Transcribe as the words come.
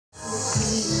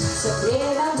Все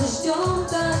время мы ждем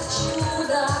как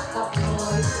чудо,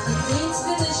 одной,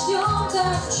 единственно ждем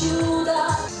как чудо.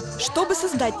 Чтобы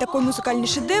создать такой музыкальный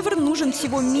шедевр, нужен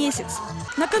всего месяц.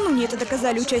 Накануне это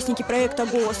доказали участники проекта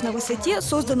 «Голос» на высоте,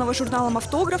 созданного журналом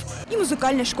 «АВТОГРАФ» и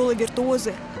музыкальной школы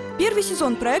 «Виртуозы». Первый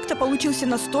сезон проекта получился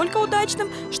настолько удачным,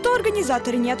 что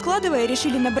организаторы, не откладывая,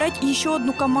 решили набрать еще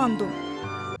одну команду.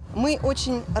 Мы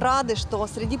очень рады, что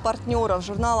среди партнеров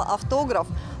журнала «АВТОГРАФ»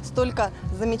 столько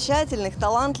замечательных,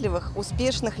 талантливых,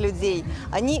 успешных людей.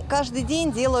 Они каждый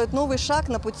день делают новый шаг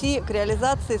на пути к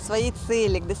реализации своей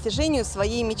цели, к достижению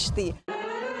своей мечты.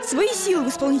 Свои силы в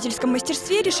исполнительском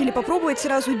мастерстве решили попробовать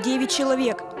сразу 9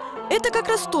 человек. Это как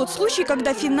раз тот случай,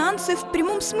 когда финансы в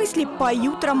прямом смысле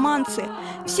поют романсы.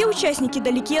 Все участники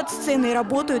далеки от сцены и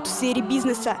работают в сфере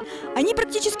бизнеса. Они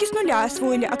практически с нуля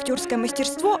освоили актерское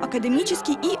мастерство,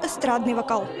 академический и эстрадный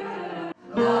вокал.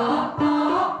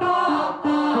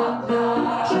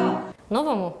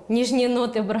 Новому нижние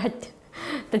ноты брать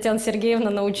Татьяна Сергеевна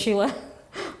научила.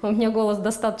 У меня голос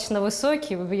достаточно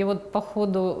высокий, и вот по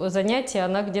ходу занятия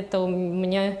она где-то у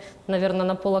меня, наверное,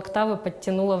 на пол-октавы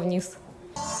подтянула вниз.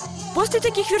 После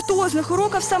таких виртуозных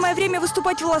уроков самое время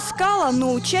выступать в Ла Скала,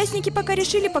 но участники пока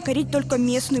решили покорить только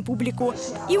местную публику.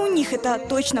 И у них это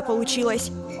точно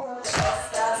получилось.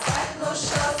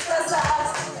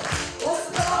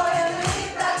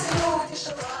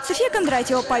 София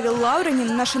Кондратьева, Павел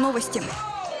Лавренин. Наши новости.